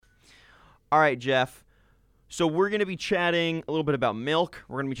All right, Jeff. So we're going to be chatting a little bit about milk.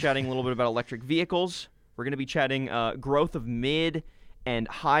 We're going to be chatting a little bit about electric vehicles. We're going to be chatting growth of mid and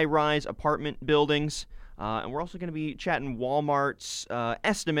high-rise apartment buildings. And we're also going to be chatting Walmart's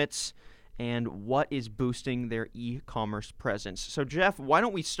estimates and what is boosting their e-commerce presence. So, Jeff, why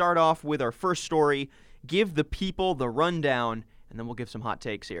don't we start off with our first story, give the people the rundown, and then we'll give some hot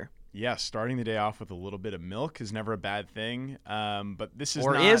takes here. Yes, starting the day off with a little bit of milk is never a bad thing. But this is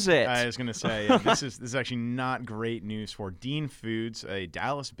or not. Is it? I was going to say this is actually not great news for Dean Foods, a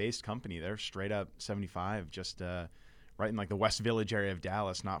Dallas-based company. They're straight up 75, just right in like the West Village area of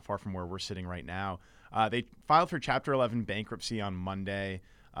Dallas, not far from where we're sitting right now. They filed for Chapter 11 bankruptcy on Monday.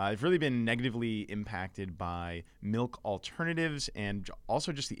 They've really been negatively impacted by milk alternatives and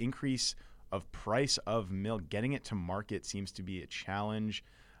also just the increase of price of milk. Getting it to market seems to be a challenge.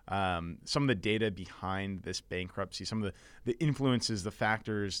 Some of the data behind this bankruptcy, some of the influences, the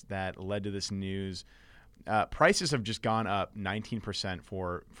factors that led to this news, prices have just gone up 19%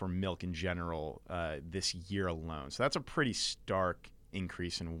 for milk in general this year alone. So that's a pretty stark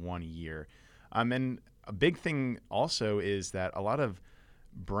increase in 1 year. And a big thing also is that a lot of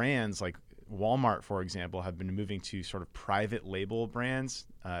brands like Walmart, for example, have been moving to sort of private label brands.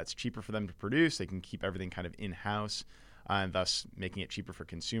 It's cheaper for them to produce. They can keep everything kind of in-house. And thus making it cheaper for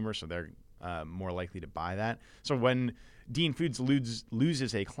consumers, so they're more likely to buy that. So when Dean Foods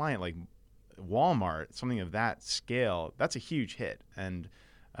loses a client like Walmart, something of that scale, that's a huge hit. And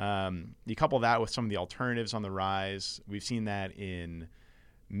you couple that with some of the alternatives on the rise. We've seen that in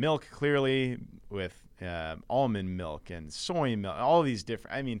milk, clearly, with almond milk and soy milk, all these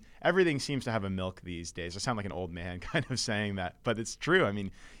different, I mean, everything seems to have a milk these days. I sound like an old man kind of saying that, but it's true. I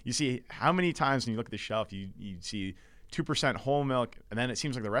mean, you see how many times when you look at the shelf, you see 2% whole milk, and then it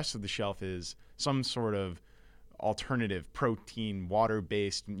seems like the rest of the shelf is some sort of alternative protein,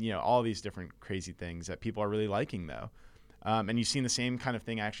 water-based, all these different crazy things that people are really liking, though. And you've seen the same kind of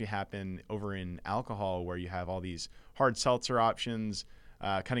thing actually happen over in alcohol, where you have all these hard seltzer options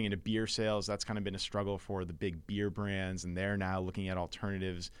cutting into beer sales. That's kind of been a struggle for the big beer brands, and they're now looking at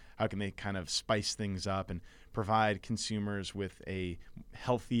alternatives. How can they kind of spice things up and provide consumers with a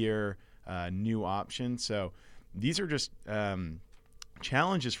healthier new option? So these are just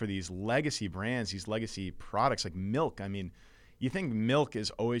challenges for these legacy brands, these legacy products like milk. I mean, you think milk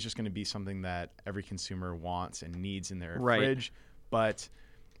is always just going to be something that every consumer wants and needs in their fridge, but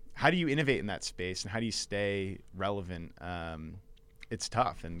how do you innovate in that space and how do you stay relevant? It's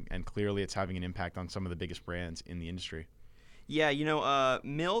tough, and clearly it's having an impact on some of the biggest brands in the industry. Yeah,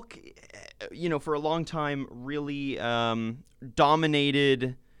 milk, for a long time really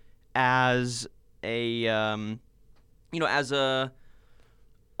dominated as a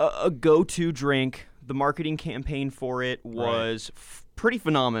go-to drink. The marketing campaign for it was pretty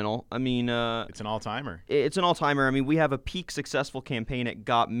phenomenal. I mean, it's an all-timer. It's an all-timer. I mean, we have a peak successful campaign at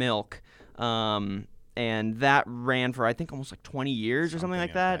Got Milk, and that ran for I think almost like 20 years or something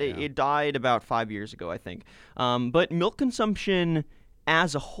like that. Yeah. It died about 5 years ago, I think. But milk consumption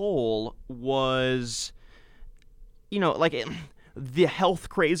as a whole was, the health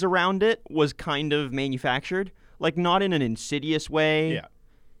craze around it was kind of manufactured, like not in an insidious way. Yeah.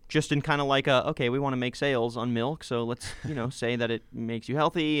 Just in kind of like okay, we want to make sales on milk, so let's, say that it makes you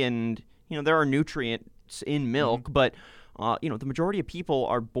healthy, and, there are nutrients in milk, but, the majority of people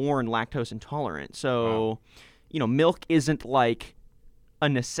are born lactose intolerant. So, milk isn't like a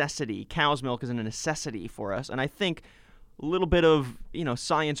necessity. Cow's milk isn't a necessity for us. And I think a little bit of,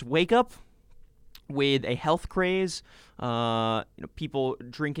 science wake up with a health craze, people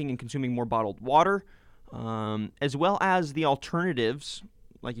drinking and consuming more bottled water, as well as the alternatives,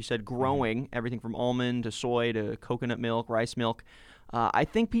 like you said, growing, everything from almond to soy to coconut milk, rice milk. I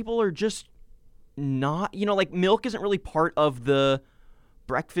think people are just not, milk isn't really part of the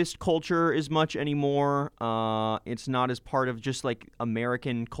breakfast culture as much anymore. It's not as part of just like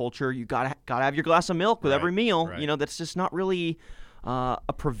American culture. You gotta have your glass of milk with every meal. Right. That's just not really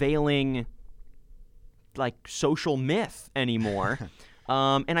a prevailing like social myth anymore.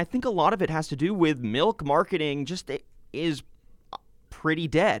 And I think a lot of it has to do with milk marketing is pretty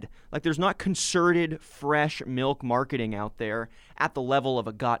dead. Like there's not concerted fresh milk marketing out there at the level of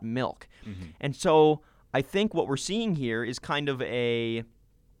a Got Milk. Mm-hmm. And so I think what we're seeing here is kind of it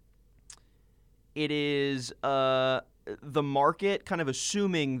is the market kind of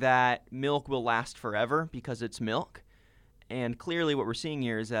assuming that milk will last forever because it's milk. And clearly what we're seeing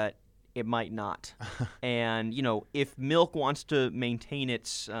here is that it might not. And, if milk wants to maintain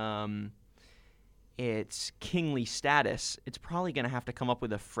its kingly status, it's probably going to have to come up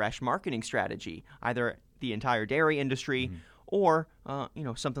with a fresh marketing strategy, either the entire dairy industry Or,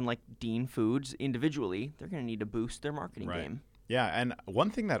 something like Dean Foods individually, they're going to need to boost their marketing game. Yeah, and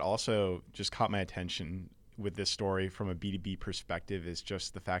one thing that also just caught my attention with this story from a B2B perspective is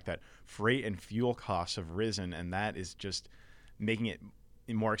just the fact that freight and fuel costs have risen, and that is just making it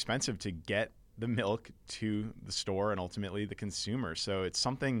more expensive to get the milk to the store and ultimately the consumer. So it's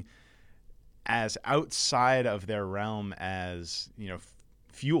something as outside of their realm as,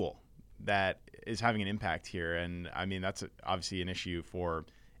 fuel that is having an impact here. And I mean, that's obviously an issue for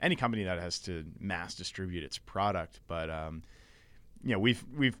any company that has to mass distribute its product. But,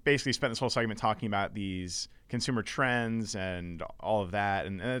 we've basically spent this whole segment talking about these consumer trends and all of that.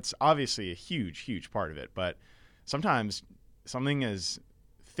 And it's obviously a huge, huge part of it. But sometimes something as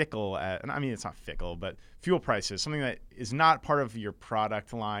fickle and I mean, it's not fickle, but fuel prices, something that is not part of your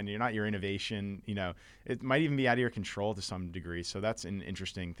product line, you're not your innovation, it might even be out of your control to some degree. So that's an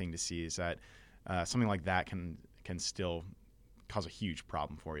interesting thing to see, is that something like that can still cause a huge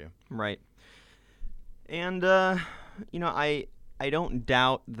problem for you. Right. And, I don't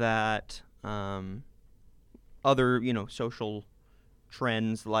doubt that other, social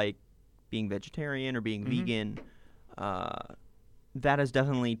trends like being vegetarian or being vegan, that has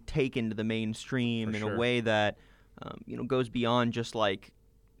definitely taken to the mainstream in a way that, goes beyond just like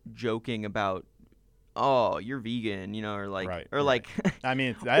joking about, oh, you're vegan, or like, right, or like, I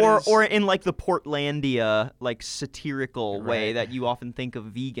mean, or in like the Portlandia, like satirical way that you often think of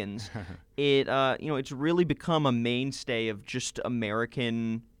vegans. It's really become a mainstay of just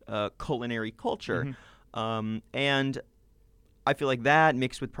American culinary culture. And I feel like that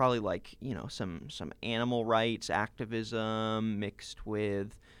mixed with probably like, some animal rights activism mixed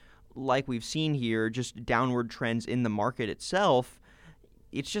with, like we've seen here, just downward trends in the market itself.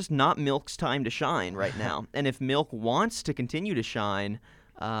 It's just not milk's time to shine right now. And if milk wants to continue to shine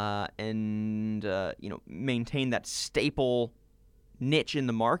and maintain that staple niche in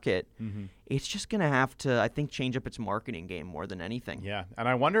the market, it's just going to have to, I think, change up its marketing game more than anything. Yeah. And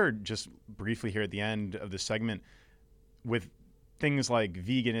I wonder, just briefly here at the end of the segment, with things like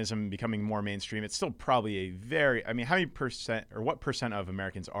veganism becoming more mainstream, it's still probably how many percent or what percent of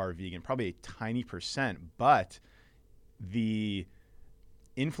Americans are vegan? Probably a tiny percent, but the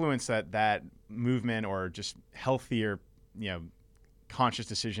influence that movement or just healthier, conscious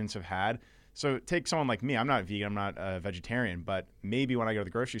decisions have had. So take someone like me. I'm not vegan, I'm not a vegetarian, but maybe when I go to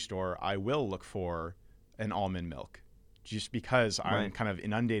the grocery store, I will look for an almond milk just because I'm kind of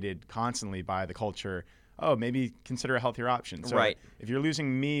inundated constantly by the culture. Oh, maybe consider a healthier option. So if you're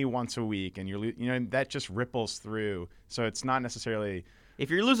losing me once a week and that just ripples through. So it's not necessarily, if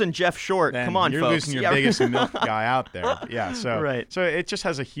you're losing Jeff Short, come on, you're folks. Losing your biggest milk guy out there. Yeah. So so it just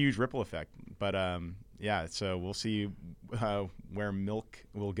has a huge ripple effect. But so we'll see where milk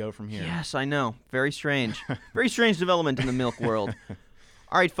will go from here. Yes, I know. Very strange. Very strange development in the milk world.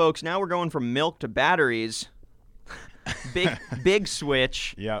 All right, folks. Now we're going from milk to batteries. Big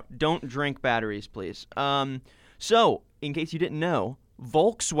switch. Yep. Don't drink batteries, please. So, in case you didn't know,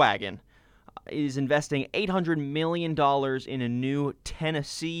 Volkswagen is investing $800 million in a new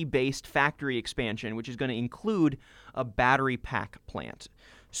Tennessee-based factory expansion, which is going to include a battery pack plant.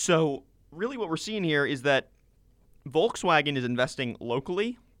 So, really what we're seeing here is that Volkswagen is investing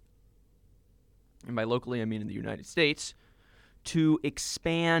locally, and by locally I mean in the United States, to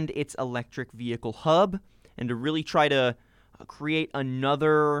expand its electric vehicle hub and to really try to create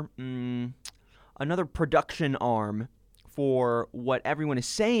another production arm for what everyone is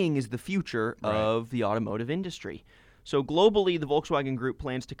saying is the future of the automotive industry. So globally, the Volkswagen Group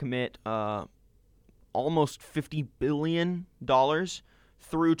plans to commit almost $50 billion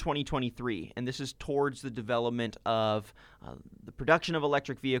through 2023, and this is towards the development of the production of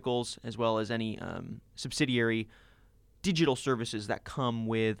electric vehicles as well as any subsidiary digital services that come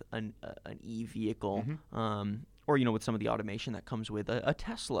with an e-vehicle, or with some of the automation that comes with a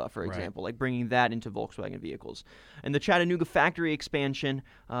Tesla, for example, like bringing that into Volkswagen vehicles. And the Chattanooga factory expansion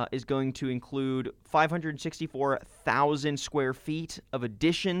is going to include 564,000 square feet of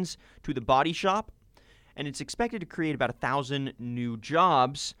additions to the body shop, and it's expected to create about 1,000 new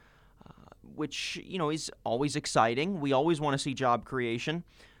jobs, which is always exciting. We always want to see job creation.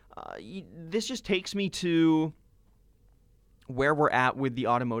 This just takes me to where we're at with the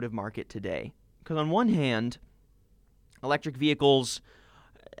automotive market today. Because on one hand, electric vehicles,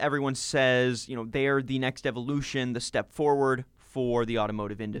 everyone says, they are the next evolution, the step forward for the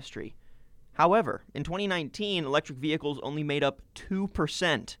automotive industry. However, in 2019, electric vehicles only made up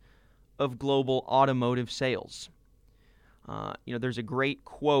 2% of global automotive sales. There's a great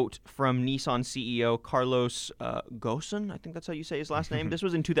quote from Nissan CEO Carlos Ghosn. I think that's how you say his last name. This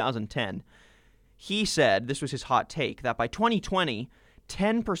was in 2010. He said, this was his hot take, that by 2020,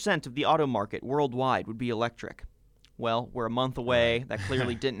 10% of the auto market worldwide would be electric. Well, we're a month away. That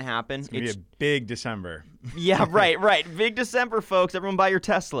clearly didn't happen. It's going to be a big December. Yeah, right. Big December, folks. Everyone buy your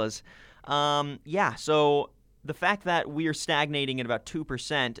Teslas. So the fact that we are stagnating at about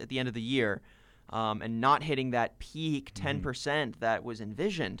 2% at the end of the year and not hitting that peak 10% that was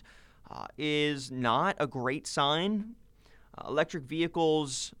envisioned is not a great sign. Electric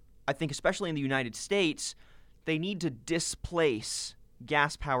vehicles, I think especially in the United States, they need to displace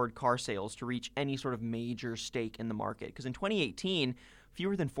gas-powered car sales to reach any sort of major stake in the market. Because in 2018,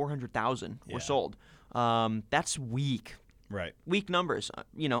 fewer than 400,000 were sold. That's weak. Right. Weak numbers.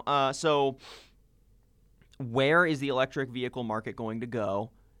 So where is the electric vehicle market going to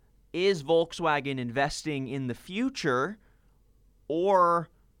go? Is Volkswagen investing in the future, or,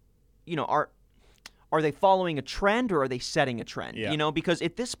 are they following a trend, or are they setting a trend? Yeah. Because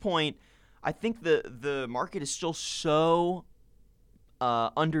at this point, I think the market is still so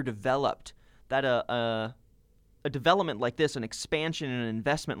underdeveloped that a development like this, an expansion and an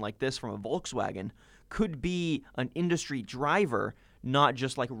investment like this from a Volkswagen could be an industry driver, not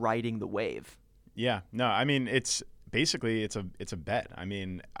just like riding the wave. Yeah, no, I mean, it's basically it's a bet. I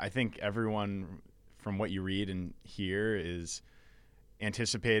mean, I think everyone from what you read and hear is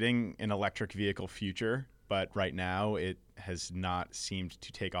anticipating an electric vehicle future, but right now it has not seemed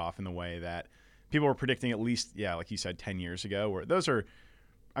to take off in the way that people were predicting, at least, like you said, 10 years ago, where those are,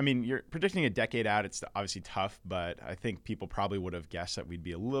 I mean, you're predicting a decade out. It's obviously tough, but I think people probably would have guessed that we'd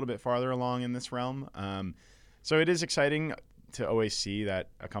be a little bit farther along in this realm. So it is exciting to always see that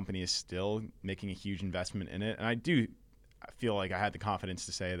a company is still making a huge investment in it. And I feel like I had the confidence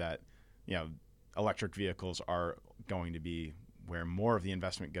to say that, electric vehicles are going to be where more of the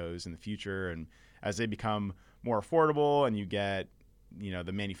investment goes in the future. And as they become more affordable and you get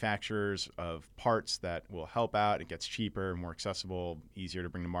the manufacturers of parts that will help out, it gets cheaper, more accessible, easier to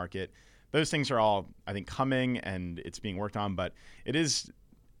bring to market. Those things are all, I think, coming, and it's being worked on. But it is,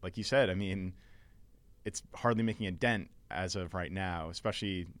 like you said, I mean, it's hardly making a dent as of right now,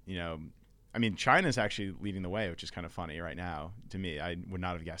 especially, China's actually leading the way, which is kind of funny right now to me. I would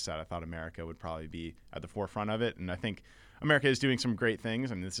not have guessed that. I thought America would probably be at the forefront of it. And I think America is doing some great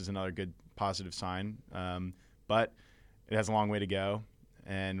things. I mean, this is another good positive sign. But it has a long way to go,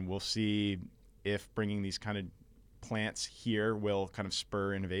 and we'll see if bringing these kind of plants here will kind of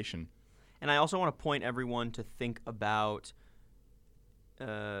spur innovation. And I also want to point everyone to think about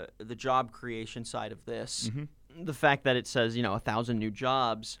the job creation side of this. Mm-hmm. The fact that it says, 1,000 new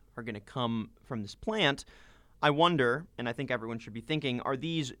jobs are going to come from this plant. I wonder, and I think everyone should be thinking, are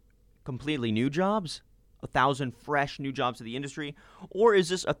these completely new jobs? 1,000 fresh new jobs to the industry? Or is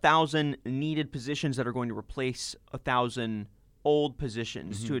this 1,000 needed positions that are going to replace 1,000 old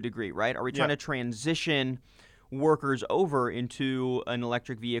positions to a degree, right? Are we trying to transition workers over into an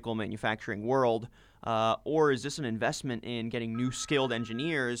electric vehicle manufacturing world? Or is this an investment in getting new skilled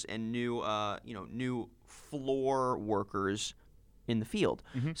engineers and new floor workers in the field?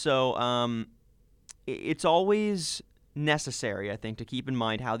 Mm-hmm. So it's always necessary, I think, to keep in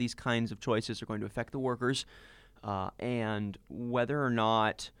mind how these kinds of choices are going to affect the workers and whether or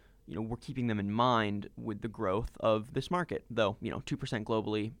not we're keeping them in mind with the growth of this market. Though 2%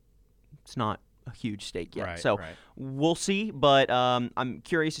 globally, it's not a huge stake yet. Right, We'll see, but I'm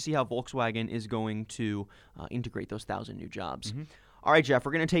curious to see how Volkswagen is going to integrate those 1,000 new jobs. Mm-hmm. All right, Jeff,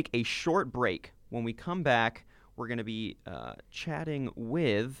 we're going to take a short break. When we come back, we're going to be chatting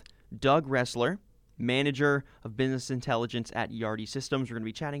with Doug Ressler, Manager of Business Intelligence at Yardi Systems. We're going to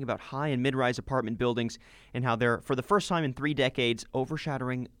be chatting about high and mid-rise apartment buildings and how they're, for the first time in 3 decades,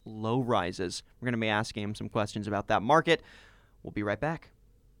 overshadowing low-rises. We're going to be asking him some questions about that market. We'll be right back.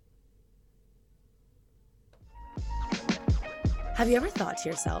 Have you ever thought to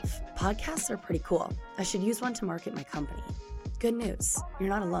yourself, podcasts are pretty cool. I should use one to market my company. Good news, you're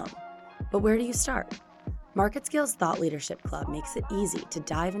not alone. But where do you start? MarketScale's Thought Leadership Club makes it easy to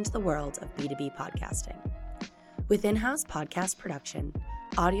dive into the world of B2B podcasting. With in-house podcast production,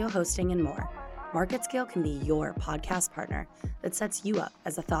 audio hosting, and more, MarketScale can be your podcast partner that sets you up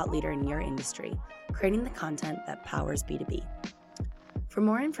as a thought leader in your industry, creating the content that powers B2B. For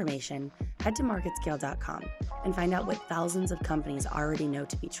more information, head to marketscale.com and find out what thousands of companies already know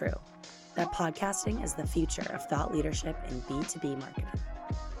to be true, that podcasting is the future of thought leadership in B2B marketing.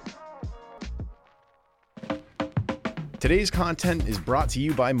 Today's content is brought to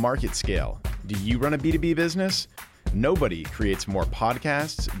you by MarketScale. Do you run a B2B business? Nobody creates more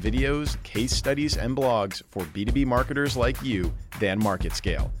podcasts, videos, case studies, and blogs for B2B marketers like you than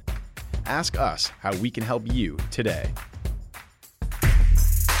MarketScale. Ask us how we can help you today.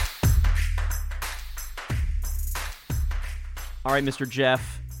 All right, Mr.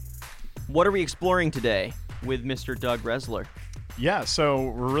 Jeff, what are we exploring today with Mr. Doug Resler? Yeah, so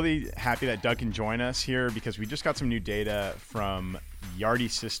we're really happy that Doug can join us here because we just got some new data from Yardi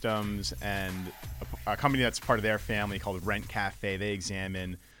Systems and a company that's part of their family called Rent Cafe. They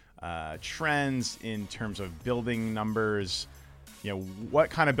examine trends in terms of building numbers, what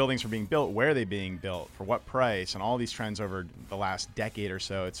kind of buildings are being built, where are they being built, for what price, and all these trends over the last decade or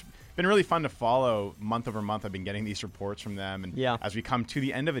so. It's been really fun to follow month over month. I've been getting these reports from them. And as we come to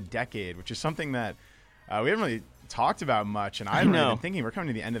the end of a decade, which is something that we haven't really talked about much, and I haven't really been thinking we're coming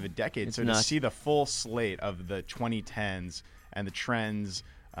to the end of a decade. It's so nuts. To see the full slate of the 2010s and the trends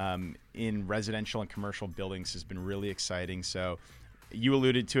in residential and commercial buildings has been really exciting. So you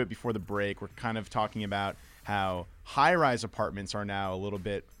alluded to it before the break. We're kind of talking about how high-rise apartments are now a little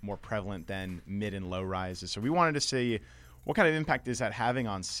bit more prevalent than mid and low rises. So we wanted to see what kind of impact is that having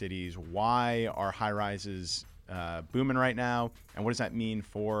on cities? Why are high-rises booming right now? And what does that mean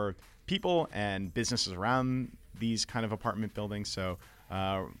for people and businesses around these kind of apartment buildings? So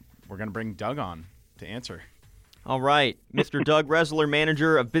we're going to bring Doug on to answer. All right. Mr. Doug Resler,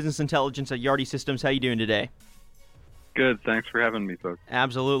 Manager of Business Intelligence at Yardi Systems. How you doing today? Good. Thanks for having me, folks.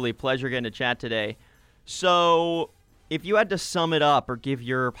 Absolutely. Pleasure getting to chat today. So if you had to sum it up or give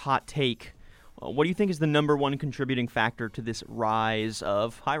your hot take, what do you think is the number one contributing factor to this rise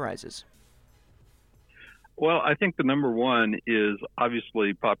of high-rises? Well, I think the number one is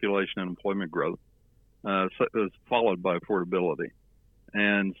obviously population and employment growth, followed by affordability.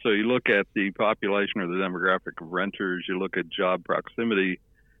 And so you look at the population or the demographic of renters, you look at job proximity,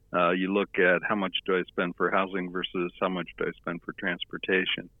 you look at how much do I spend for housing versus how much do I spend for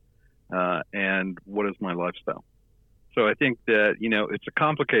transportation, and what is my lifestyle. So I think that, it's a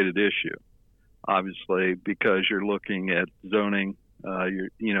complicated issue, obviously, because you're looking at zoning.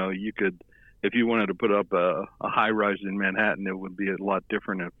 You could, if you wanted to put up a high-rise in Manhattan, it would be a lot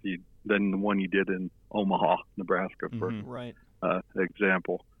different than the one you did in Omaha, Nebraska, for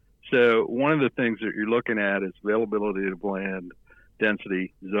example. So one of the things that you're looking at is availability of land,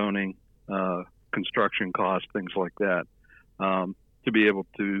 density, zoning, construction costs, things like that, to be able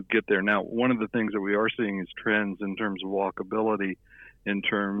to get there. Now, one of the things that we are seeing is trends in terms of walkability, and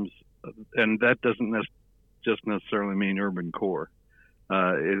that doesn't just necessarily mean urban core.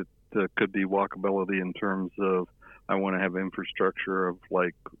 It could be walkability in terms of I want to have infrastructure of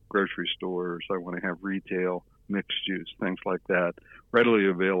like grocery stores, I want to have retail, mixed use, things like that, readily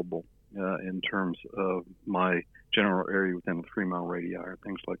available in terms of my general area within a 3-mile radii or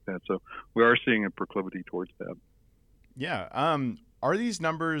things like that. So we are seeing a proclivity towards that. Yeah. Are these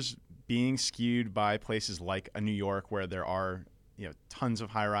numbers being skewed by places like New York where there are tons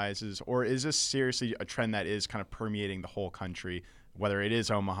of high rises, or is this seriously a trend that is kind of permeating the whole country, whether it is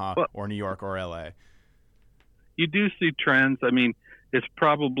Omaha or New York or LA? You do see trends. I mean, it's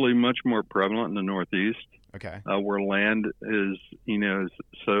probably much more prevalent in the Northeast. Okay. Where land is, is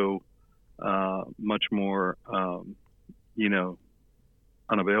so much more,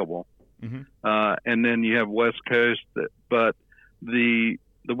 unavailable. Mm-hmm. And then you have West Coast, but the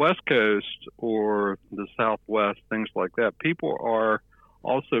West Coast or the Southwest, things like that, people are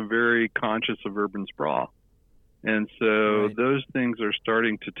also very conscious of urban sprawl. And so those things are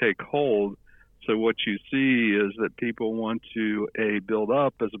starting to take hold. So what you see is that people want to build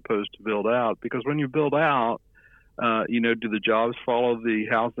up as opposed to build out, because when you build out, do the jobs follow the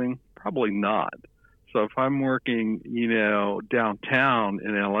housing? Probably not. So if I'm working, downtown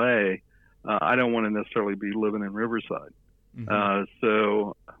in LA, I don't want to necessarily be living in Riverside. Mm-hmm.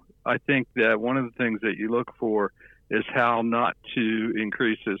 So I think that one of the things that you look for is how not to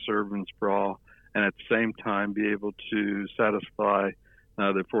increase this urban sprawl and at the same time be able to satisfy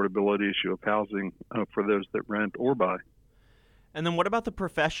the affordability issue of housing for those that rent or buy. And then what about the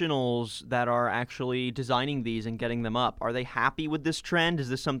professionals that are actually designing these and getting them up? Are they happy with this trend? Is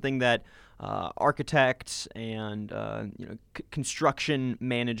this something that architects and construction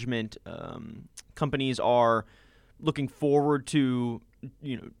management companies are looking forward to,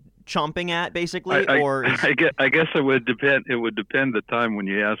 chomping at, basically? I guess it would depend. It would depend the time when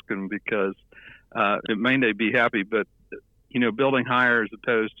you ask them, because it may not be happy, but building higher as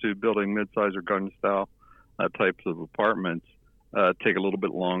opposed to building mid-size or garden-style types of apartments take a little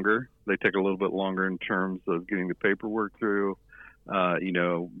bit longer. They take a little bit longer in terms of getting the paperwork through,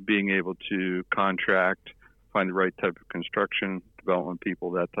 being able to contract, find the right type of construction, development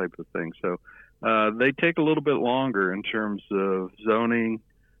people, that type of thing. So they take a little bit longer in terms of zoning,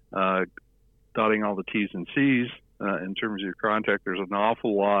 dotting all the T's and C's. In terms of your contract, there's an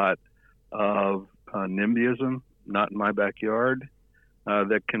awful lot of NIMBYism, not in my backyard,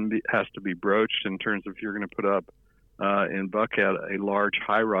 that has to be broached in terms of if you're going to put up in Buckhead, a large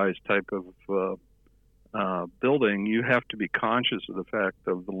high-rise type of building, you have to be conscious of the fact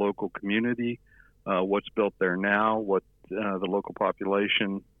of the local community, what's built there now, what the local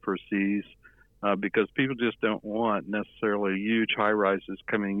population perceives, because people just don't want necessarily huge high-rises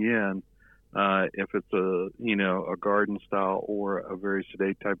coming in if it's a garden style or a very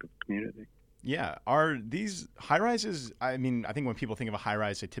sedate type of community. Yeah. Are these high-rises, I mean, I think when people think of a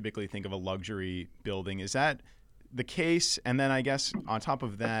high-rise, they typically think of a luxury building. Is that the case? And then I guess on top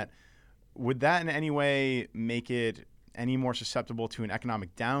of that, would that in any way make it any more susceptible to an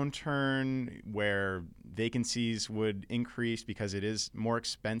economic downturn where vacancies would increase because it is more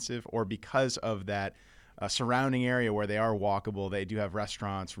expensive, or because of that surrounding area where they are walkable, they do have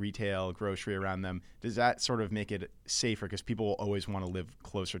restaurants, retail, grocery around them? Does that sort of make it safer because people will always want to live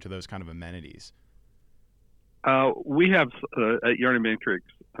closer to those kind of amenities? We have at Yarny Matrix,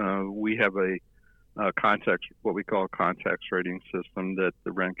 we have what we call a context rating system that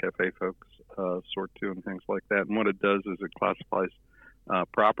the Rent Cafe folks sort to and things like that. And what it does is it classifies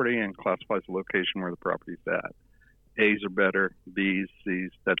property and classifies the location where the property's at. A's are better, B's, C's,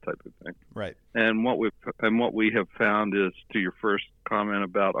 that type of thing. Right. And what we have found is, to your first comment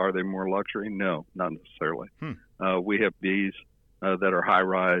about are they more luxury? No, not necessarily. We have B's that are high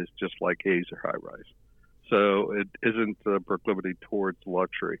rise, just like A's are high rise. So it isn't a proclivity towards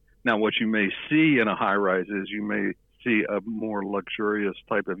luxury. Now, what you may see in a high rise is you may see a more luxurious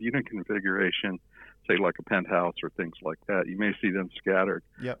type of unit configuration, say like a penthouse or things like that. You may see them scattered.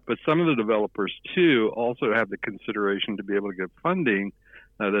 Yep. But some of the developers, too, also have the consideration to be able to get funding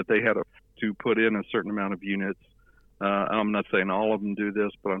that they had to put in a certain amount of units. I'm not saying all of them do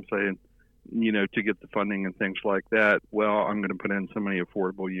this, but I'm saying, to get the funding and things like that, well, I'm going to put in so many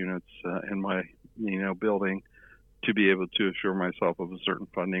affordable units in my, building to be able to assure myself of a certain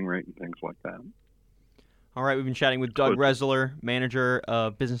funding rate and things like that. All right, we've been chatting with Doug Resler, Manager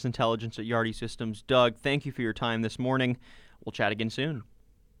of Business Intelligence at Yardy Systems. Doug, thank you for your time this morning. We'll chat again soon.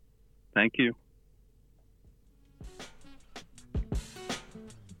 Thank you.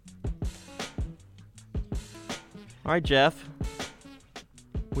 All right, Jeff.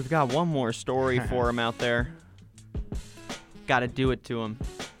 We've got one more story for him out there. Got to do it to him.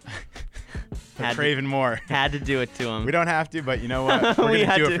 Craving more. Had to do it to him. We don't have to, but you know what? We're going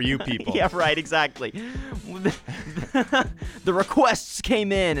to do it for you people. Yeah, right, exactly. The requests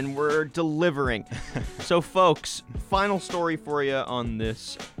came in and we're delivering. So, folks, final story for you on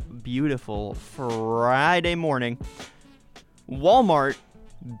this beautiful Friday morning. Walmart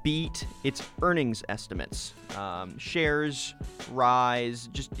beat its earnings estimates. Shares rise,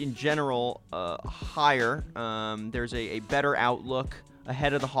 just in general, higher. There's a better outlook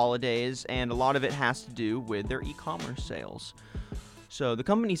ahead of the holidays, and a lot of it has to do with their e-commerce sales. So the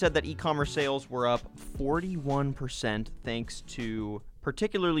company said that e-commerce sales were up 41% thanks to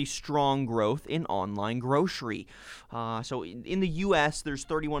particularly strong growth in online grocery. So in the U.S., there's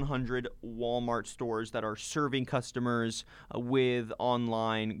 3,100 Walmart stores that are serving customers with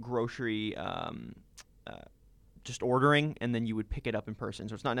online grocery just ordering, and then you would pick it up in person.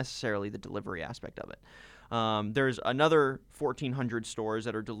 So it's not necessarily the delivery aspect of it. There's another 1,400 stores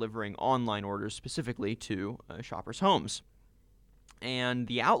that are delivering online orders specifically to shoppers' homes. And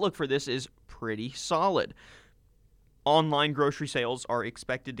the outlook for this is pretty solid. Online grocery sales are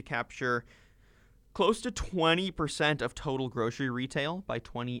expected to capture close to 20% of total grocery retail by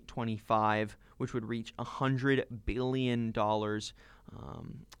 2025, which would reach $100 billion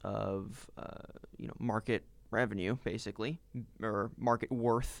of market revenue, basically, or market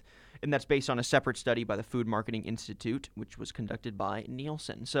worth. And that's based on a separate study by the Food Marketing Institute, which was conducted by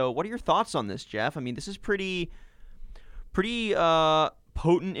Nielsen. So what are your thoughts on this, Jeff? I mean, this is pretty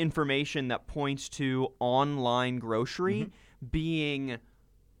potent information that points to online grocery being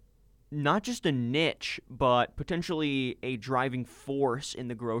not just a niche, but potentially a driving force in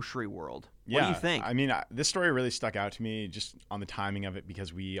the grocery world. What do you think? I mean, this story really stuck out to me just on the timing of it,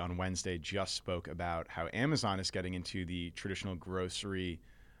 because we on Wednesday just spoke about how Amazon is getting into the traditional grocery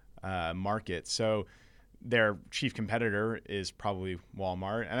market. So their chief competitor is probably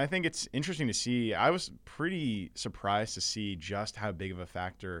Walmart. And I think it's interesting to see. I was pretty surprised to see just how big of a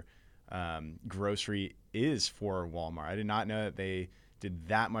factor grocery is for Walmart. I did not know that they did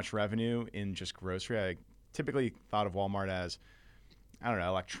that much revenue in just grocery. I typically thought of Walmart as,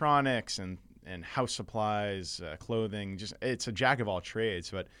 electronics and house supplies, clothing. Just it's a jack of all trades.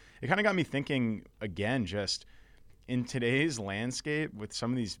 But it kind of got me thinking again, just in today's landscape with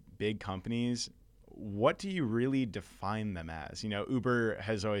some of these big companies, what do you really define them as? Uber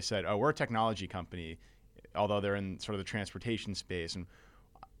has always said, we're a technology company, although they're in sort of the transportation space. And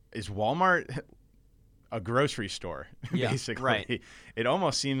is Walmart a grocery store, Yeah, basically. right. It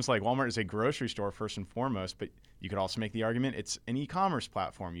almost seems like Walmart is a grocery store first and foremost, but you could also make the argument it's an e-commerce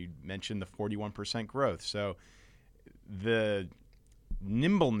platform. You mentioned the 41% growth. So the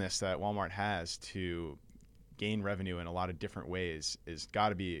nimbleness that Walmart has to gain revenue in a lot of different ways is got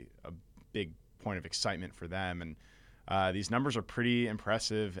to be a big point of excitement for them. And these numbers are pretty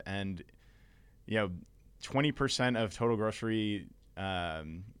impressive. And, 20% of total grocery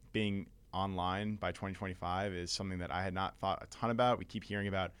being online by 2025 is something that I had not thought a ton about. We keep hearing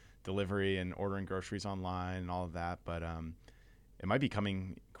about delivery and ordering groceries online and all of that, but it might be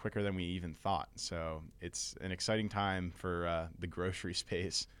coming quicker than we even thought. So it's an exciting time for the grocery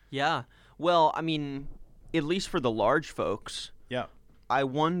space. Yeah. Well, I mean, at least for the large folks, Yeah. I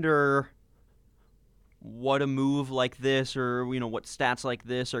wonder what a move like this or, what stats like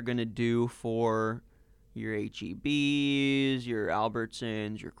this are going to do for your H-E-Bs, your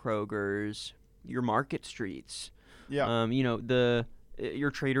Albertsons, your Krogers, your Market Streets. Yeah.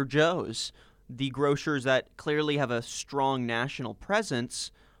 Your Trader Joe's, the grocers that clearly have a strong national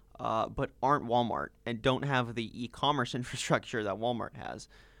presence, but aren't Walmart and don't have the e-commerce infrastructure that Walmart has.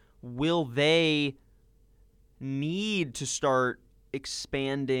 Will they need to start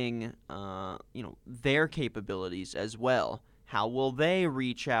expanding, their capabilities as well? How will they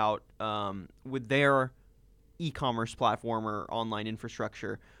reach out with their e-commerce platform or online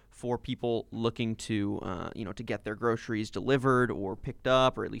infrastructure for people looking to, to get their groceries delivered or picked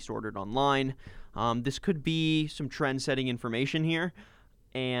up or at least ordered online? This could be some trend-setting information here,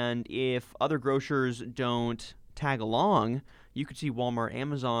 and if other grocers don't tag along, you could see Walmart,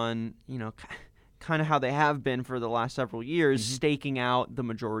 Amazon, kind of how they have been for the last several years, staking out the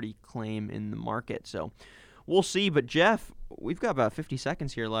majority claim in the market. So we'll see. But Jeff, we've got about 50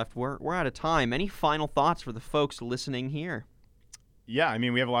 seconds here left. We're out of time. Any final thoughts for the folks listening here? Yeah, I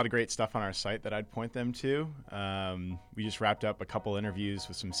mean, we have a lot of great stuff on our site that I'd point them to. We just wrapped up a couple interviews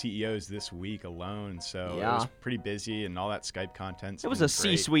with some CEOs this week alone, so it was pretty busy, and all that Skype content. It was a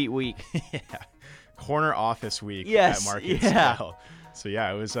C-suite week. Yeah, corner office week Yes, at Market Scale. So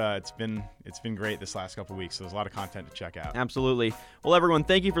yeah, it was. It's been great this last couple of weeks. So there's a lot of content to check out. Absolutely. Well, everyone,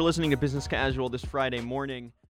 thank you for listening to Business Casual this Friday morning.